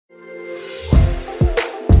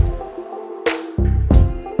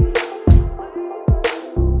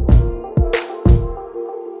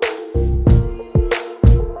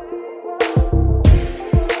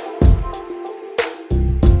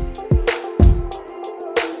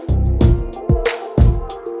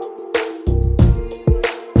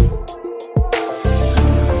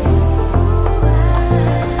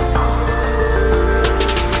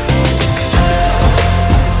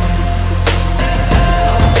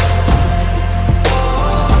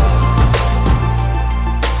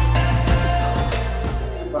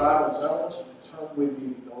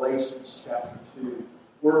Galatians chapter 2.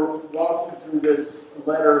 We're walking through this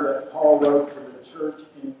letter that Paul wrote to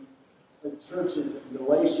the churches in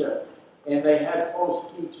Galatia, and they had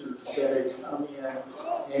false teachers that had come in,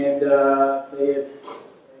 and they had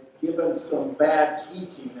given some bad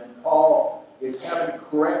teaching, and Paul is having to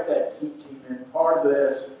correct that teaching, and part of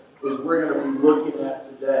this is we're going to be looking at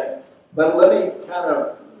today. But let me kind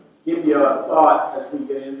of give you a thought as we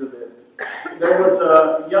get into this. There was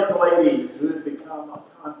a young lady who had become a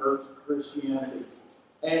convert to Christianity,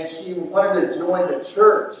 and she wanted to join the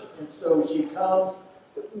church, and so she comes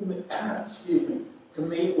to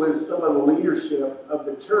meet with some of the leadership of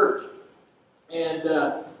the church. And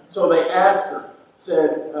so they asked her,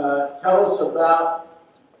 said, tell us about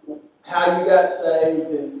how you got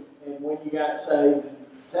saved and when you got saved, and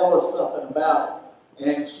tell us something about it.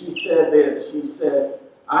 And she said this, she said,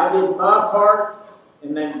 I did my part,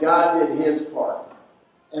 and then God did His part.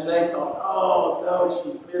 And they thought, oh, no,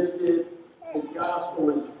 she's missed it. The gospel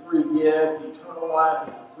is a free gift. Eternal life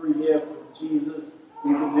is a free gift from Jesus.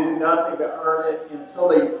 You can do nothing to earn it. And so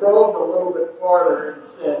they probed a little bit farther and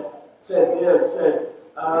said,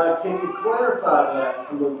 can you clarify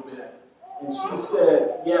that a little bit? And she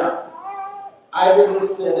said, yeah, I did the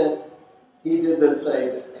sinning, He did the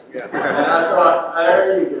saving. Yeah. And I thought,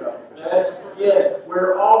 there you go. That's it.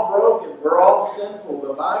 We're all broken. We're all sinful.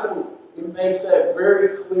 The Bible, it makes that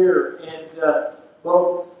very clear. And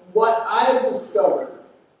but what I have discovered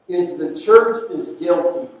is the church is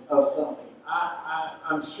guilty of something.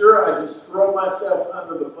 I'm sure I just throw myself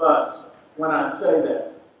under the bus when I say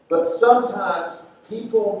that. But sometimes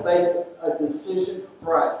people make a decision for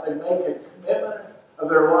Christ. They make a commitment of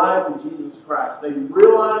their life to Jesus Christ. They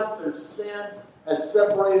realize their sin has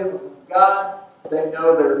separated them from God. They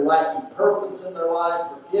know they're lacking purpose in their life,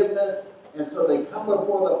 forgiveness, and so they come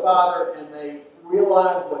before the Father and they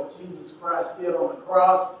realize what Jesus Christ did on the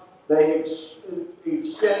cross. They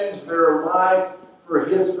exchange their life for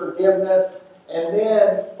His forgiveness, and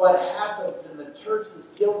then what happens, and the church is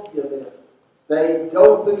guilty of this. They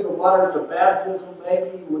go through the waters of baptism,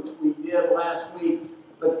 maybe, which we did last week,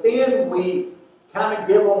 but then we kind of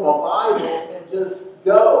give them a Bible and just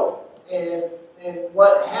go. And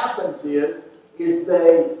what happens is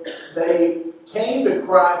they came to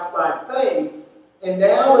Christ by faith, and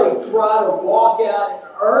now they try to walk out and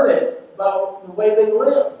earn it by the way they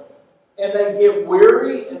live. And they get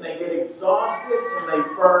weary, and they get exhausted, and they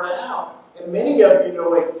burn out. And many of you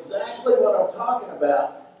know exactly what I'm talking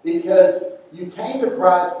about, because you came to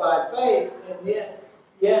Christ by faith, and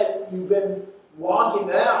yet you've been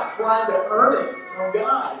walking out trying to earn it from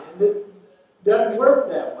God. And it doesn't work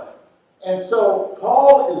that way. And so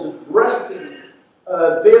Paul is addressing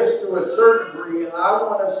this to a certain degree, and I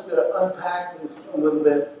want us to unpack this a little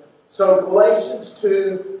bit. So Galatians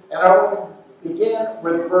 2, and I want to begin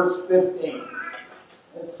with verse 15.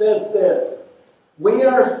 It says this, we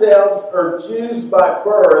ourselves are Jews by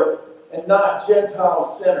birth and not Gentile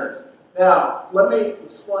sinners. Now, let me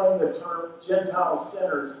explain the term Gentile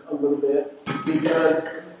sinners a little bit, because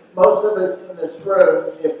most of us in this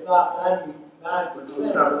room, if not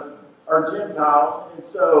 99% of us, are Gentiles, and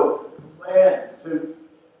so, man,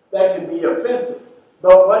 that can be offensive.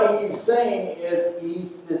 But what he's saying is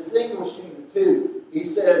he's distinguishing the two. He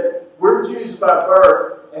says, we're Jews by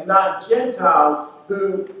birth and not Gentiles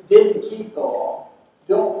who didn't keep the law.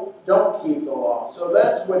 Don't keep the law. So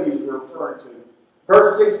that's what he's referring to.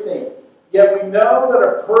 Verse 16, yet we know that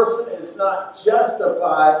a person is not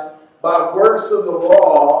justified by works of the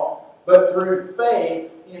law, but through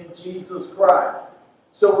faith in Jesus Christ.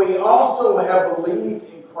 So we also have believed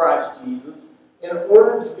in Christ Jesus in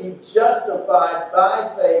order to be justified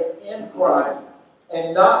by faith in Christ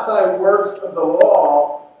and not by works of the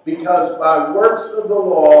law, because by works of the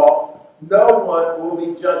law no one will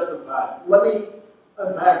be justified. Let me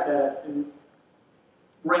unpack that and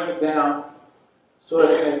bring it down so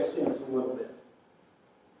that it makes sense a little bit.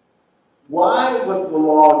 Why was the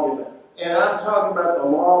law given? And I'm talking about the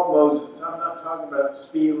law of Moses. I'm not talking about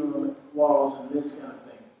speed limit laws and this kind of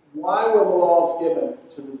thing. Why were the laws given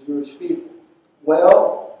to the Jewish people?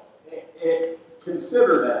 Well,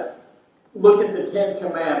 consider that. Look at the Ten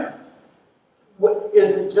Commandments.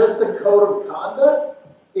 Is it just a code of conduct?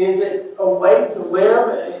 Is it a way to live?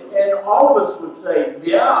 And all of us would say,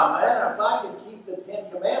 yeah, man, if I could keep the Ten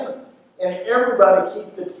Commandments, and everybody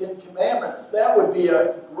keep the Ten Commandments, that would be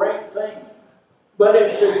a great thing. But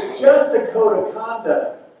if it's just a code of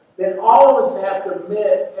conduct, then all of us have to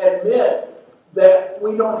admit that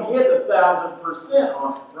we don't hit 1,000%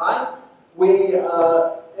 on it, right? We,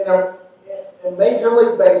 in Major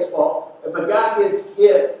League Baseball, if a guy gets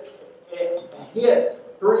hit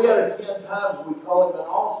 3 out of 10 times we call him an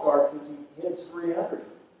all-star because he hits 300.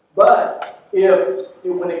 But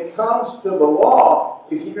when it comes to the law,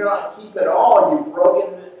 if you do not keep it all, you've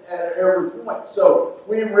broken it at every point. So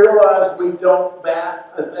we realize we don't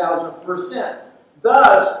bat 1,000%.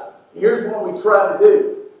 Thus, here's what we try to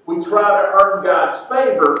do. We try to earn God's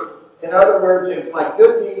favor. In other words, if my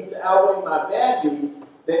good deeds outweigh my bad deeds,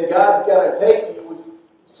 then God's got to take me.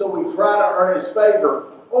 So we try to earn His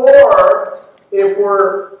favor. Or, if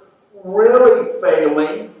we're really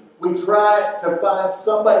failing, we try to find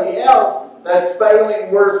somebody else that's failing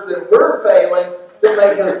worse than we're failing to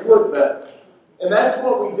make us look better. And that's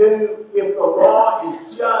what we do if the law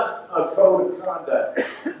is just a code of conduct.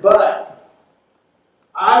 But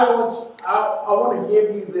I want to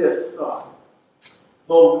give you this thought.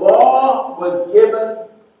 The law was given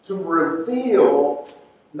to reveal,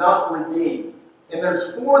 not redeem. And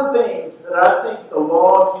there's 4 things that I think the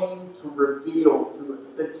law came to reveal to us.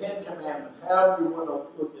 The 10 Commandments. However you want to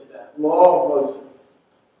look at that. Law of Moses.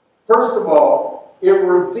 First of all, it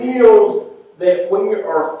reveals that we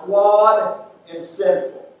are flawed and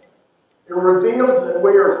sinful. It reveals that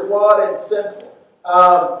we are flawed and sinful.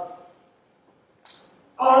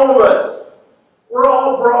 All of us, we're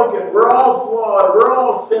all broken. We're all flawed. We're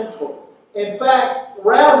all sinful. In fact,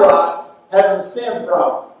 Round Rock has a sin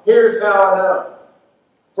problem. Here's how I know.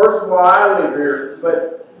 First of all, I live here,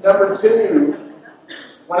 but number 2,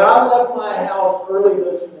 when I left my house early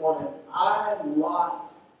this morning, I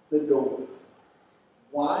locked the door.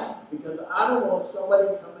 Why? Because I don't want somebody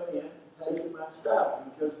coming in and taking my stuff,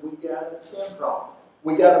 because we got a sin problem.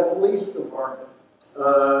 We got a police department.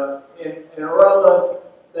 And around us,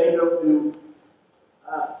 they do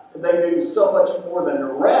so much more than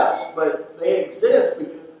arrest, but they exist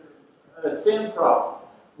because there's a sin problem.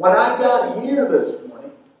 When I got here this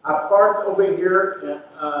morning, I parked over here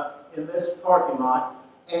in this parking lot,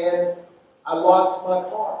 and I locked my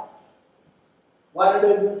car. Why did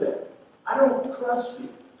I do that? I don't trust you.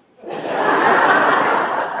 And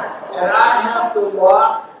I have to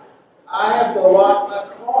lock my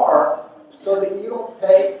car so that you don't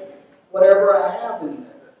take whatever I have in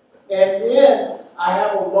there. And then I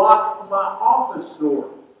have a lock on my office door.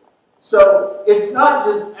 So it's not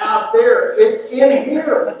just out there, it's in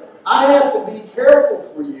here. I have to be careful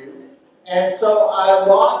for you. And so I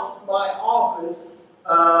lock my office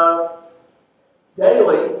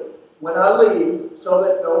daily when I leave so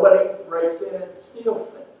that nobody breaks in and steals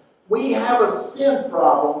things. We have a sin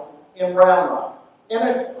problem in Round Rock. And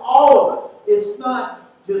it's all of us. It's not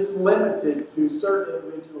just limited to certain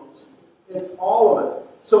individuals. It's all of us.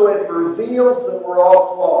 So it reveals that we're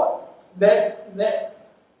all flawed.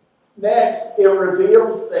 Next, it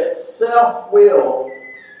reveals that self-will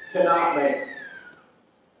cannot make it.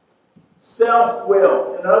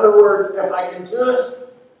 Self-will. In other words, if I can just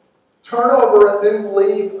turn over a new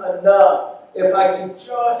leaf enough, if I can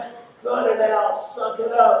just gut it out, suck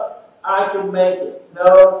it up, I can make it.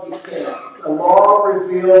 No, you can't. The law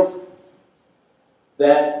reveals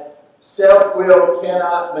that self-will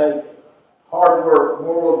cannot make it. Hard work,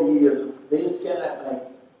 moral deism, these cannot make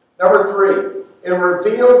it. Number 3, it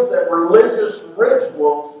reveals that religious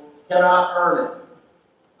rituals cannot earn it.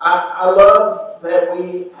 I love that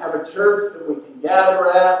we have a church that we can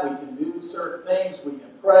gather at, we can do certain things, we can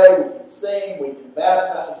pray, we can sing, we can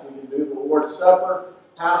baptize, we can do the Lord's Supper.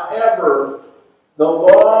 However, the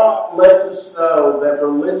law lets us know that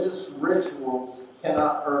religious rituals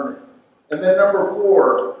cannot earn it. And then number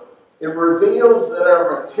 4, it reveals that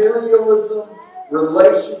our materialism,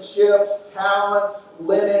 relationships, talents,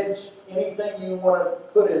 lineage, anything you want to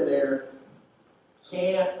put in there,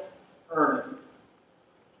 can't earn it.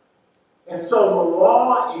 And so the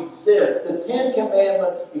law exists. The 10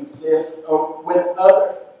 Commandments exist with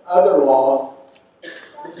other laws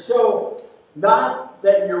to show not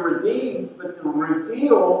that you're redeemed, but to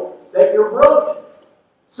reveal that you're broken.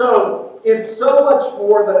 So it's so much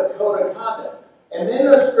more than a code of conduct. And then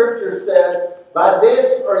the scripture says, by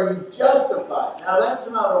this are you justified. Now that's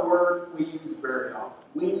not a word we use very often.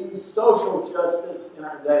 We use social justice in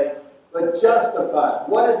our day, but justified.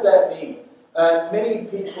 What does that mean? Many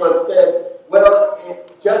people have said, well,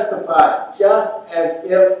 justified, just as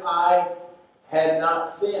if I had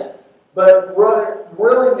not sinned. But what it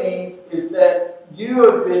really means is that you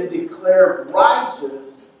have been declared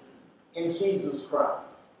righteous in Jesus Christ.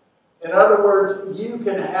 In other words, you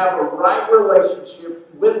can have a right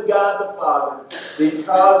relationship with God the Father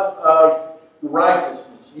because of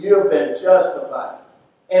righteousness. You have been justified.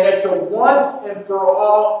 And it's a once and for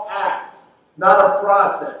all act, not a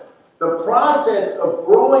process. The process of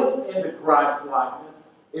growing into Christ likeness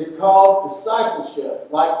is called discipleship,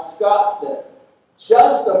 like Scott said.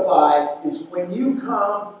 Justified is when you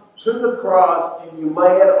come to the cross and you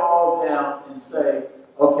lay it all down and say,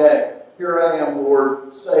 okay, here I am,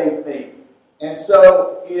 Lord, save me. And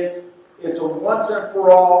so it's a once and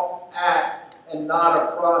for all act and not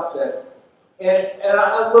a process. And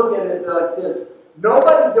I look at it like this.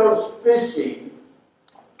 Nobody goes fishing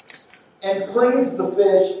and cleans the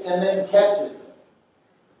fish and then catches it.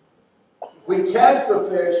 We catch the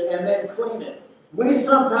fish and then clean it. We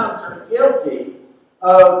sometimes are guilty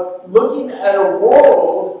of looking at a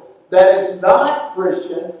world that is not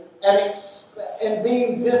Christian and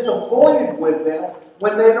being disappointed with them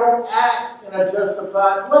when they don't act in a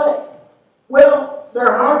justified way. Well,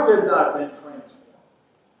 their hearts have not been transformed.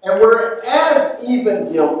 And we're as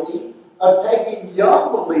even guilty of taking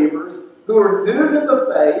young believers who are new to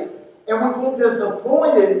the faith, and we get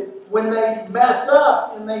disappointed when they mess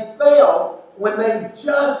up and they fail, when they've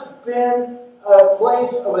just been a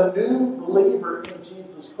place of a new believer in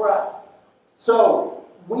Jesus Christ. So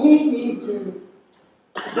we need to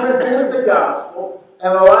present the gospel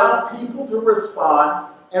and allow people to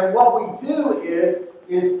respond. And what we do is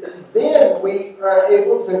then we are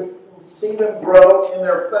able to see them grow in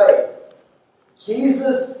their faith.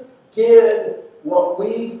 Jesus did what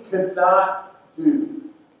we could not do.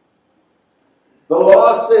 The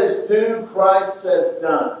law says do, Christ says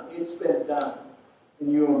done. It's been done.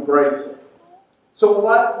 And you embrace it. So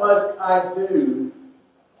what must I do?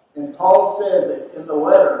 And Paul says it in the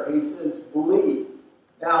letter. He says believe.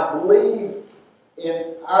 Now believe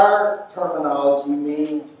in our terminology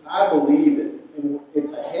means I believe it. And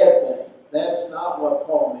it's a head thing. That's not what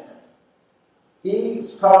Paul meant.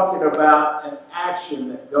 He's talking about an action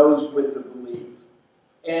that goes with the belief.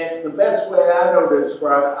 And the best way I know to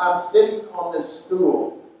describe it, I'm sitting on this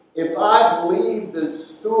stool. If I believe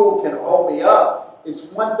this stool can hold me up, it's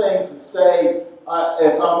one thing to say,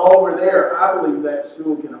 if I'm over there, I believe that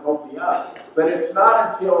stool can hold me up. But it's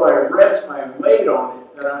not until I rest my weight on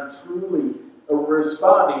it that I'm truly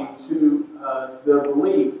responding to the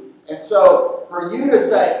belief. And so, for you to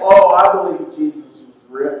say, oh, I believe Jesus was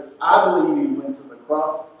real, I believe he went to the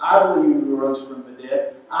cross, I believe he rose from the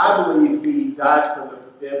dead, I believe he died for the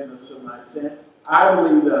forgiveness of my sin, I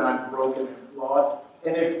believe that I'm broken and flawed.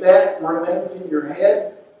 And if that remains in your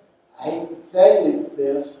head, I hate to tell you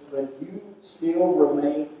this, but you still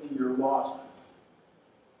remain in your lostness.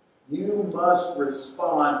 You must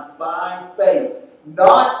respond by faith,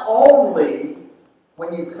 not only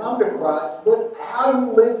when you come to Christ, but how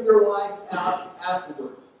you live your life out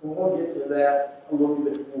afterwards. And we'll get to that a little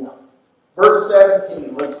bit more. Verse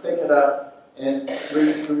 17, let's pick it up and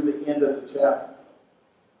read through the end of the chapter.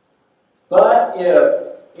 But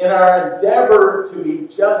if, in our endeavor to be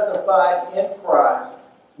justified in Christ,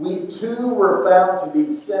 we too were found to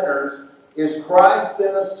be sinners, is Christ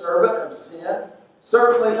then a servant of sin?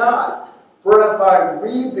 Certainly not. For if I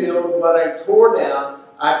rebuild what I tore down,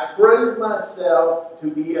 I prove myself to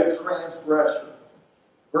be a transgressor.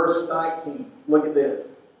 Verse 19, look at this.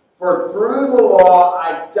 For through the law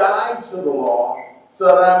I died to the law, so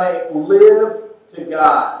that I may live to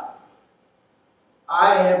God.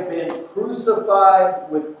 I have been crucified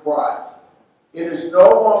with Christ. It is no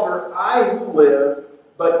longer I who live,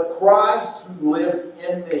 but Christ who lives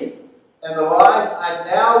in me. And the life I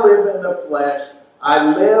now live in the flesh,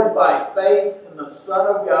 I live by faith in the Son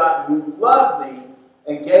of God who loved me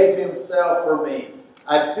and gave himself for me.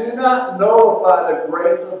 I do not nullify the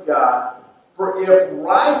grace of God, for if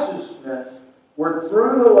righteousness were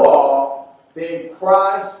through the law, then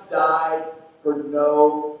Christ died for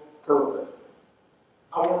no purpose.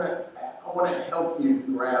 I want to help you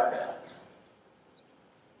grab that.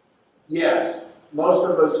 Yes, most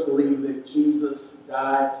of us believe that Jesus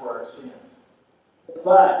died for our sins.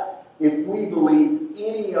 But if we believe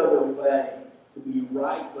any other way to be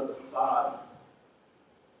right with the Father,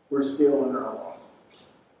 we're still in our loss.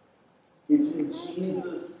 It's in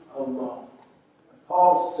Jesus alone.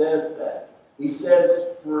 Paul says that. He says,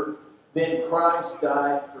 then Christ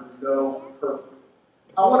died for no purpose.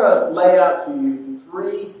 I want to lay out to you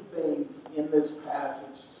three things in this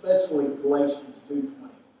passage, especially Galatians 2:20,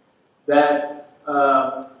 that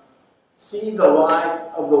see the life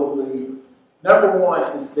of the believer. Number one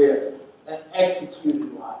is this, an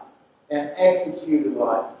executed life. An executed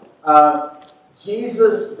life.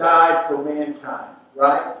 Jesus died for mankind,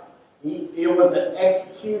 right? It was an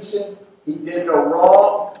execution. He did no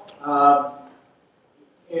wrong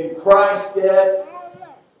in Christ's death,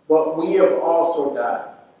 but we have also died.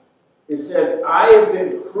 It says, I have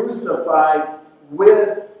been crucified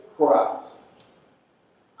with Christ.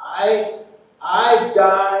 I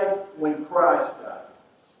died when Christ died.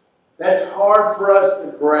 That's hard for us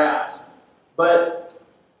to grasp. But,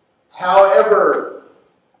 however,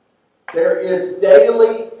 there is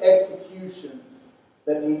daily executions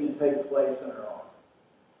that need to take place in our life.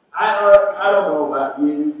 I don't know about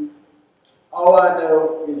you. All I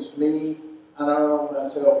know is me, and I know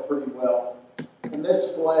myself pretty well. And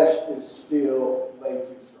this flesh is still way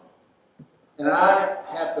too strong. And I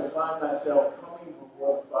have to find myself coming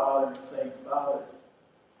before the Father and saying, Father,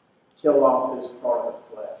 kill off this part of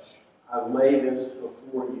the flesh. I lay this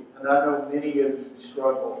before you. And I know many of you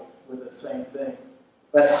struggle with the same thing.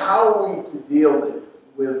 But how are we to deal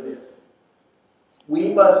with it?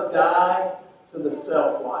 We must die to the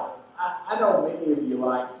self-life. I know many of you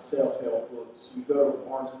like self-help books. You go to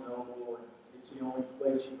Barnes & Noble, and it's the only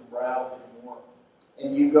place you can browse anymore.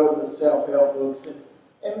 And you go to the self-help books.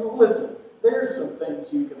 And listen, there's some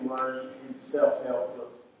things you can learn in self-help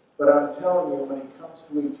books. But I'm telling you, when it comes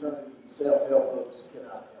to eternity, self-help books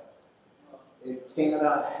cannot help. It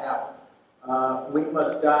cannot happen. We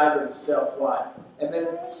must die to the self-life. And then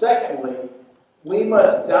secondly, we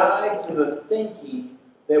must die to the thinking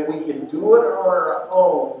that we can do it on our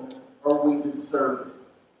own or we deserve it.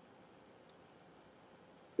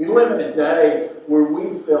 We live in a day where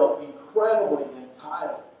we feel incredibly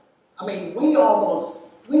entitled. I mean, we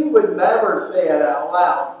would never say it out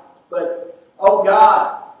loud, but, oh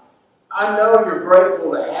God, I know you're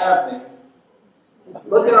grateful to have me.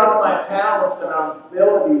 Look at all my talents and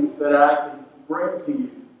abilities that I can bring to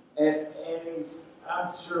you. And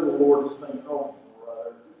I'm sure the Lord is thinking, oh,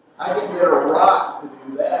 brother, I can get a rock to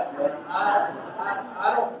do that, but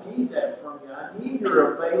I don't need that from you. I need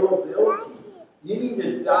your availability. You need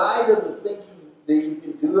to die to the thinking that you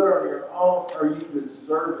can do it on your own or you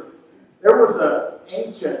deserve it. There was an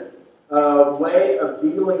ancient way of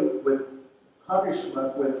dealing with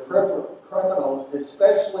punishment with criminals,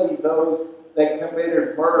 especially those that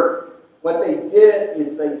committed murder. What they did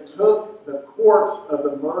is they took the corpse of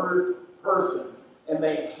the murdered person and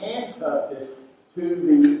they handcuffed it to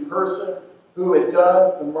the person who had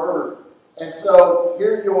done the murder. And so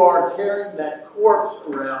here you are carrying that corpse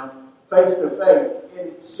around face to face.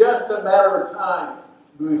 It's just a matter of time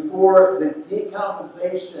before the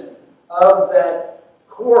decomposition of that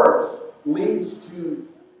corpse leads to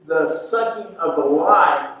the sucking of the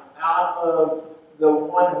life out of the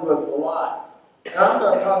one who is alive. And I'm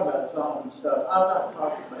not talking about zombie stuff. I'm not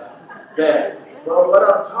talking about that. But what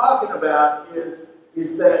I'm talking about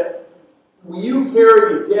is that when you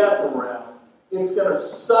carry death around, it's going to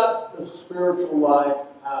suck the spiritual life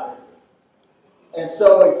out of you. And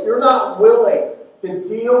so if you're not willing to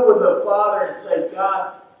deal with the Father and say,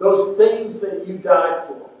 God, those things that you died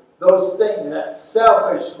for, those things, that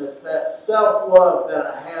selfishness, that self-love that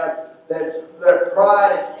I have, that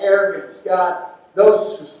pride and arrogance, God,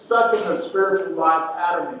 those are sucking the spiritual life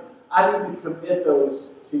out of me. I need to commit those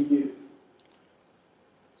to you.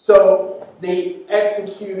 So, the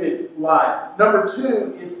executed life. Number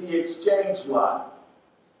 2 is the exchange life.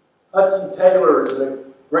 Hudson Taylor is a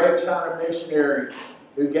great China missionary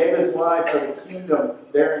who gave his life for the kingdom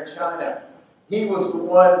there in China. He was the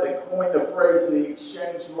one that coined the phrase of the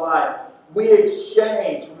exchange life. We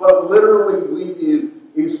exchange, what literally we do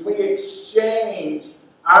is we exchange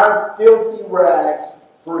our filthy rags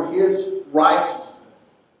for His righteousness.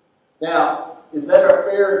 Now, is that a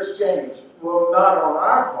fair exchange? Well, not on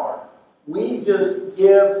our part. We just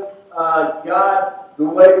give God the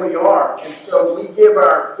way we are. And so we give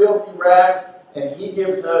our filthy rags and He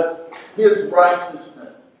gives us His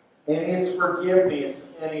righteousness and His forgiveness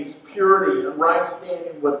and His purity and right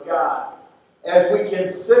standing with God. As we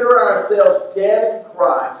consider ourselves dead in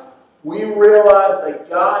Christ, we realize that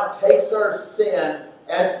God takes our sin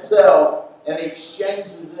and self and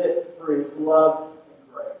exchanges it for His love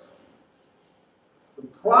and grace. The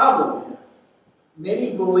problem is,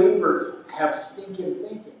 many believers have stinking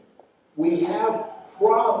thinking. We have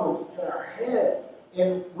problems in our head,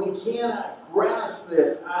 and we cannot grasp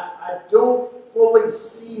this. I don't fully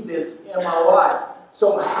see this in my life.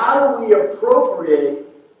 So how do we appropriate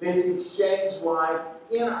this exchange life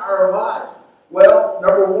in our lives? Well,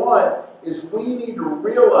 number 1 is we need to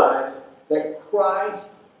realize that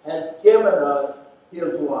Christ has given us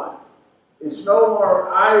His life. It's no longer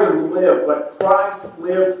I who live, but Christ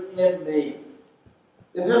lives in me.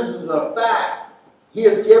 And this is a fact. He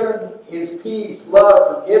has given His peace,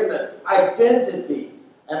 love, forgiveness, identity.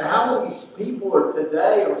 And how many people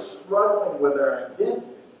today are struggling with their identity?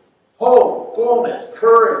 Hope, fullness,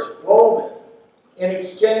 courage, boldness. In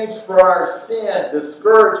exchange for our sin,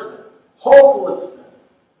 discouragement, hopelessness,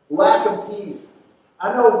 lack of peace.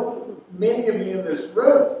 I know many of you in this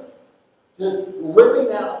room, just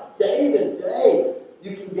living out day to day,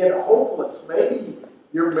 you can get hopeless. Maybe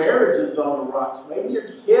your marriage is on the rocks. Maybe your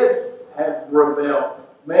kids have rebelled.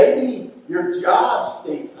 Maybe your job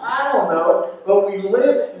stinks. I don't know. But we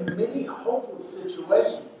live in many hopeless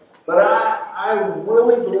situations. But I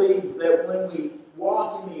really believe that when we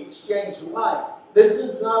walk in the exchange life, this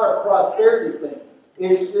is not a prosperity thing.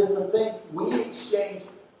 It's just a thing. We exchange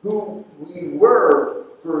who we were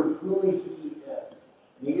for who He is.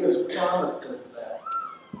 And He has promised us that.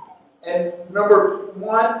 And number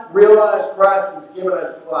one, realize Christ has given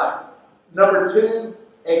us life. Number two,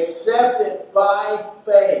 accept it by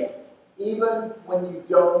faith, even when you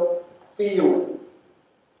don't feel it.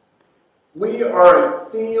 We are a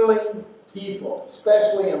feeling people,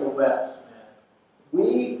 especially in the West, man.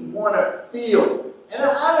 We want to feel it. And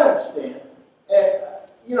I understand.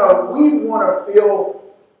 We want to feel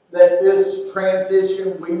that this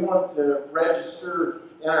transition, we want to register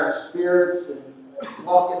in our spirits and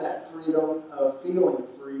walk in that freedom of feeling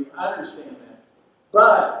free. I understand that.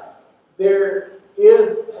 But there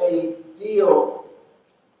is a deal.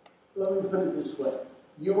 Let me put it this way.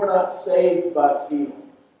 You were not saved by feelings.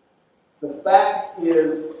 The fact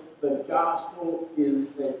is, the gospel is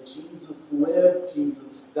that Jesus lived,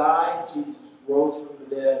 Jesus died, Jesus rose from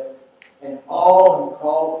the dead, and all who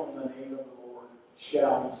call upon the name of the Lord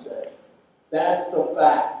shall be saved. That's the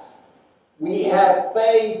facts. We have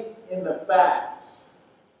faith in the facts.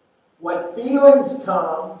 When feelings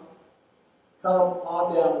come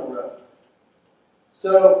on down the road.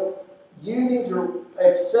 So you need to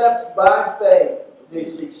accept by faith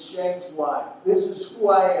this exchange life. This is who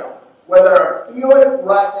I am. Whether I feel it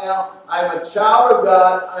right now, I'm a child of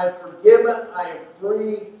God, I'm forgiven, I am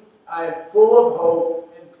free, I am full of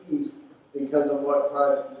hope and peace because of what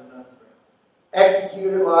Christ has done for me.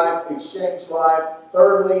 Executed life, exchange life.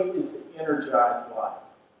 Thirdly is the energized life.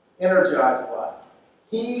 Energized life.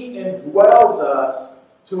 He indwells us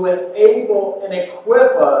to enable and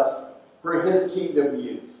equip us for His kingdom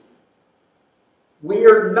use. We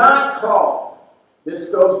are not called. This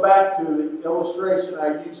goes back to the illustration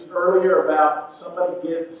I used earlier about somebody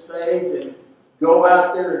getting saved and go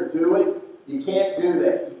out there and do it. You can't do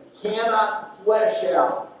that. You cannot flesh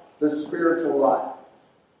out the spiritual life.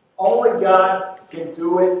 Only God can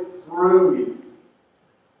do it through you.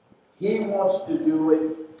 He wants to do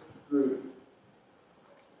it through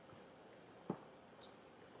you.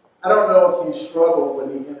 I don't know if you struggle with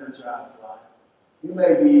the energized life. You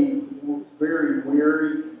may be very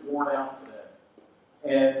weary, worn out today.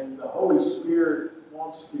 And the Holy Spirit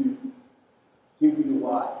wants to give you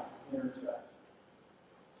life, energize you.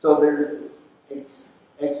 So there's the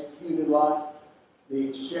executed life, the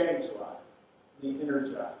exchange life, the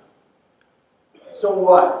energized. So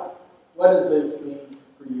what? What does it mean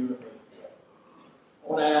for you and me today? I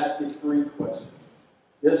want to ask you 3 questions,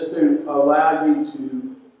 just to allow you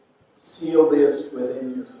to seal this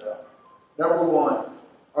within yourself. Number 1,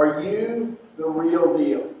 are you the real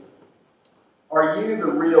deal? Are you the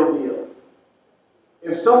real deal?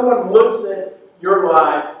 If someone looks at your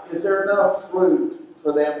life, is there enough fruit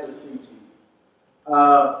for them to see Jesus?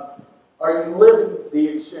 Are you living the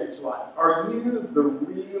exchange life? Are you the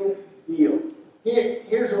real deal?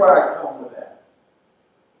 Here's where I come with that.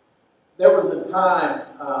 There was a time,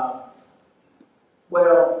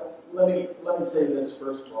 let me say this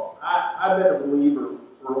first of all. I've been a believer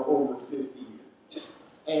for over 50 years.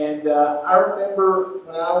 And I remember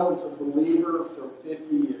when I was a believer for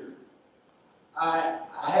 50 years, I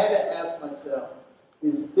had to ask myself,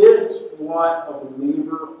 is this what a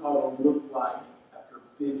believer ought to look like after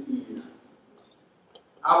 50 years?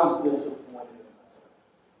 I was disappointed in myself.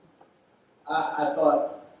 I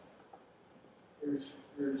thought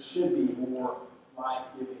there should be more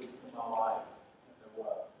life-giving in my life than there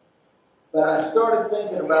was. But I started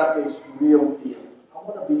thinking about this real deal. I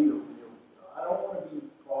want to be the real deal. I don't want to be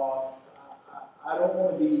flawed. I don't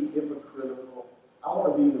want to be hypocritical. I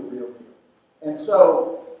want to be the real deal. And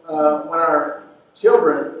so when our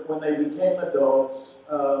children, when they became adults,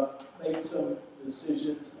 made some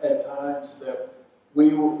decisions at times that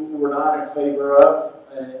we were not in favor of,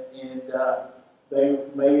 and they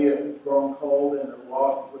may have grown cold in their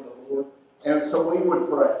walk with the Lord. And so we would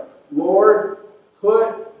pray, Lord,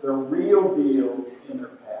 put the real deal in their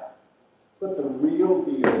path. Put the real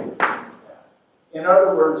deal in their path. In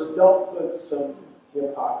other words, don't put some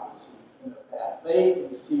hypocrisy in their path. They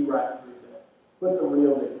can see right through that. Put the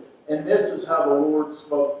real deal. And this is how the Lord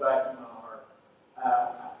spoke back in my heart.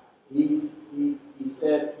 He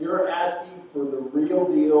said, you're asking for the real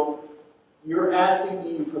deal. You're asking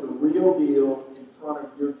me for the real deal in front of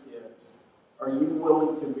your kids. Are you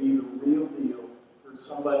willing to be the real deal for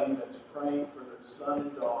somebody that's praying for their son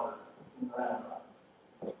and daughter in Round Rock?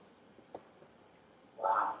 Wow.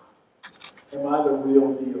 I the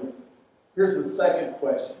real deal? Here's the second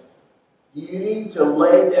question. Do you need to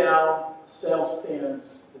lay down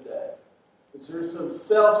self-sins today? Is there some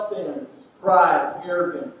self-sins, pride,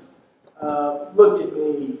 arrogance, look at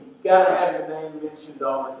me, got to have your name mentioned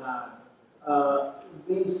all the time.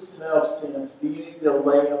 These self-sins, do you need to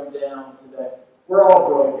lay them down today? We're all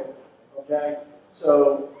broken, okay?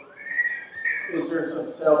 So, is there some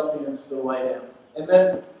self-sins to lay down? And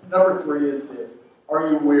then, number 3 is this. Are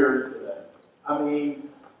you weary today? I mean,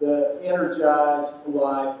 the energized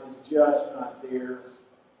life is just not there.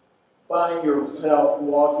 Find yourself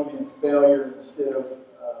walking in failure instead of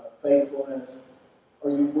faithfulness. Are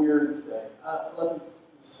you weary today? Let me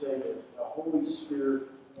say this. The Holy Spirit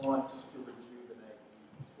wants to rejuvenate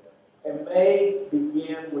you today. And may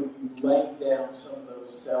begin with you laying down some of those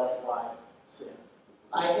self-life sins.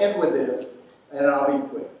 I end with this, and I'll be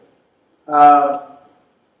quick.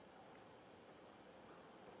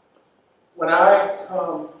 When I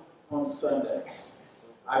come on Sundays,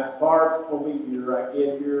 I park over here. I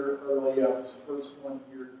get here early. I was the first one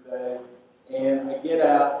here today. And I get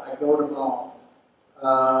out. I go to my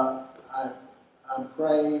office. I'm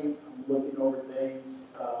praying. I'm looking over things.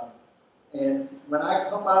 And when I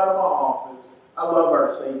come out of my office, I love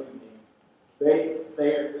our safety team.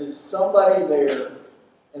 There is somebody there,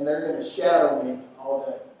 and they're going to shadow me all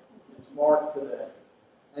day. It's Mark today.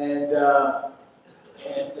 And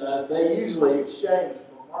they usually exchange.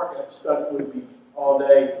 Well, Mark has stuck with me all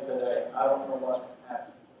day today. I don't know what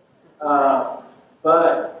happened.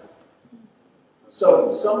 But, so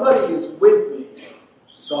somebody is with me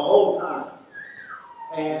the whole time.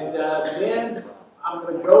 And then I'm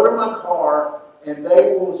going to go to my car, and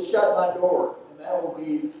they will shut my door. And that will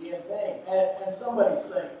be the end thing. And somebody's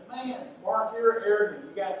saying, man, Mark, you're arrogant.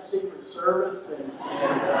 You got Secret Service and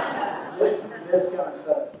this kind of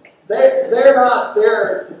stuff. They're not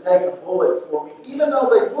there to take a bullet for me, even though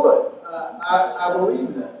they would. I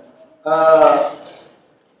believe that.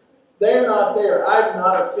 They're not there. I've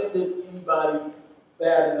not offended anybody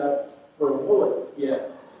bad enough for a bullet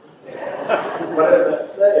yet. Whatever that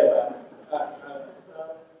say about it.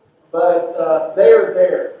 But they're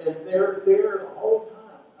there, and they're there the whole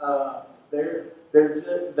time.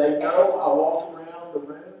 They know I walk around the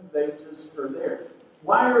room. They just are there.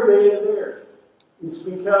 Why are they there? It's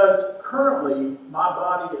because currently my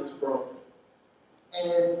body is broken.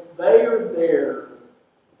 And they are there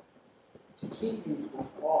to keep you from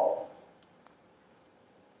falling.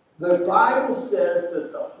 The Bible says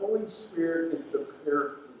that the Holy Spirit is the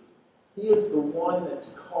paraclete. He is the one that's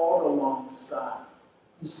called alongside.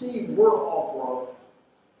 You see, we're all broken.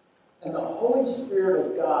 And the Holy Spirit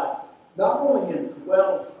of God not only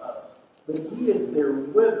indwells us, but He is there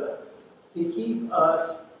with us to keep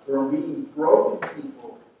us from being broken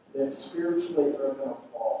people that spiritually are going to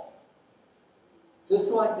fall.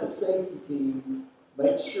 Just like the safety team,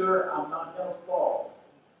 make sure I'm not going to fall.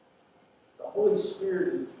 The Holy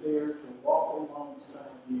Spirit is there to walk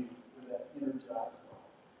alongside you with that energized life.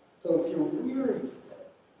 So if you're weary today,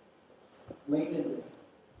 lean into Him.